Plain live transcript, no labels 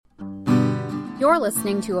You're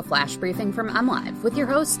listening to a flash briefing from MLive with your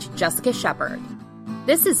host, Jessica Shepard.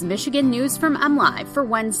 This is Michigan News from MLive for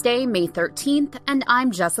Wednesday, May 13th, and I'm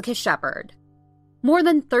Jessica Shepard. More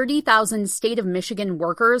than 30,000 state of Michigan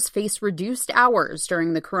workers face reduced hours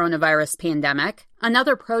during the coronavirus pandemic.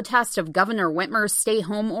 Another protest of Governor Whitmer's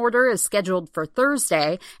stay-home order is scheduled for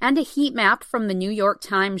Thursday, and a heat map from the New York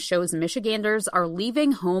Times shows Michiganders are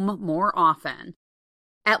leaving home more often.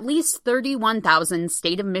 At least 31,000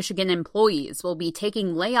 state of Michigan employees will be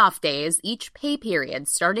taking layoff days each pay period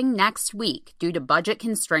starting next week due to budget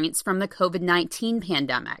constraints from the COVID-19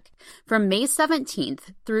 pandemic. From May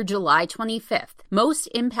 17th through July 25th, most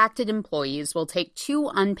impacted employees will take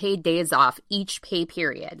 2 unpaid days off each pay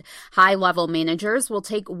period. High-level managers will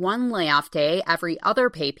take 1 layoff day every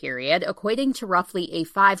other pay period, equating to roughly a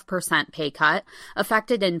 5% pay cut.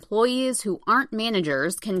 Affected employees who aren't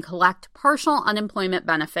managers can collect partial unemployment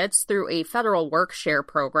benefits through a federal work share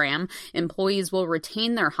program. Employees will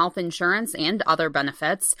retain their health insurance and other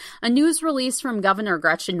benefits. A news release from Governor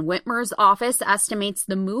Gretchen Whitmer's office estimates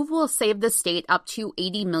the move will save the state up to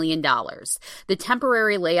 $80 million. The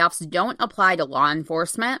temporary layoffs don't apply to law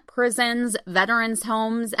enforcement, prisons, veterans'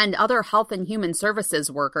 homes, and other health and human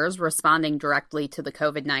services workers responding directly to the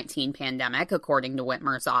COVID-19 pandemic, according to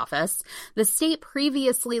Whitmer's office. The state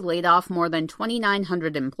previously laid off more than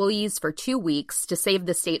 2,900 employees for 2 weeks to save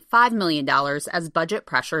the state $5 million as budget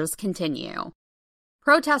pressures continue.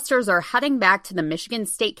 Protesters are heading back to the Michigan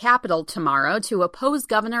State Capitol tomorrow to oppose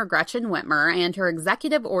Governor Gretchen Whitmer and her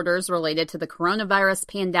executive orders related to the coronavirus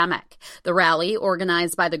pandemic. The rally,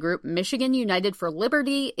 organized by the group Michigan United for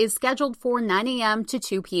Liberty, is scheduled for 9 a.m. to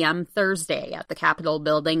 2 p.m. Thursday at the Capitol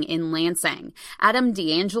building in Lansing. Adam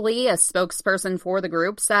D'Angeli, a spokesperson for the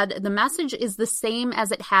group, said the message is the same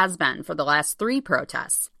as it has been for the last 3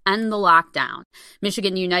 protests. End the lockdown.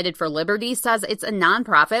 Michigan United for Liberty says it's a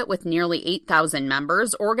nonprofit with nearly 8,000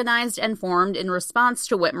 members, organized and formed in response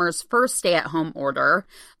to Whitmer's first stay-at-home order.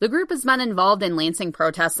 The group has been involved in Lansing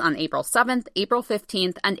protests on April 7th, April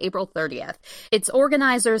 15th, and April 30th. Its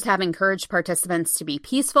organizers have encouraged participants to be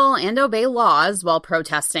peaceful and obey laws while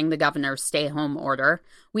protesting the governor's stay-home order.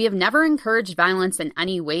 We have never encouraged violence in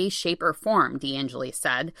any way, shape, or form, D'Angeli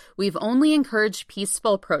said. We've only encouraged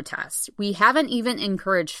peaceful protests. We haven't even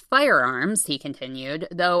encouraged firearms, he continued,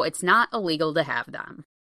 though it's not illegal to have them.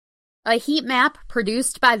 A heat map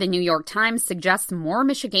produced by the New York Times suggests more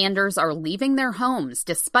Michiganders are leaving their homes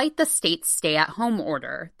despite the state's stay-at-home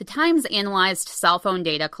order. The Times analyzed cell phone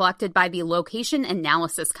data collected by the location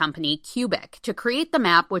analysis company Cubic to create the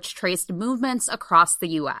map, which traced movements across the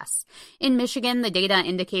U.S. In Michigan, the data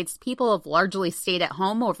indicates people have largely stayed at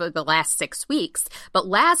home over the last 6 weeks, but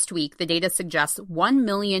last week the data suggests 1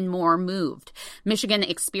 million more moved. Michigan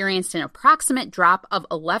experienced an approximate drop of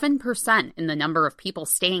 11% in the number of people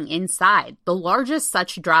staying inside, the largest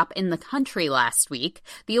such drop in the country last week.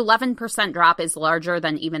 The 11% drop is larger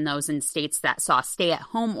than even those in states that saw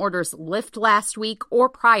stay-at-home orders lift last week or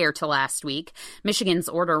prior to last week. Michigan's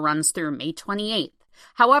order runs through May 28th.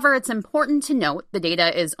 However, it's important to note the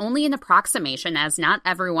data is only an approximation, as not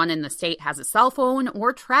everyone in the state has a cell phone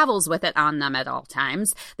or travels with it on them at all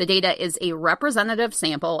times. The data is a representative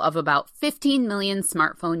sample of about 15 million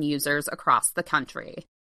smartphone users across the country.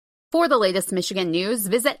 For the latest Michigan news,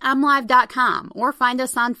 visit mlive.com or find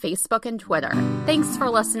us on Facebook and Twitter. Thanks for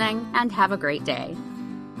listening, and have a great day.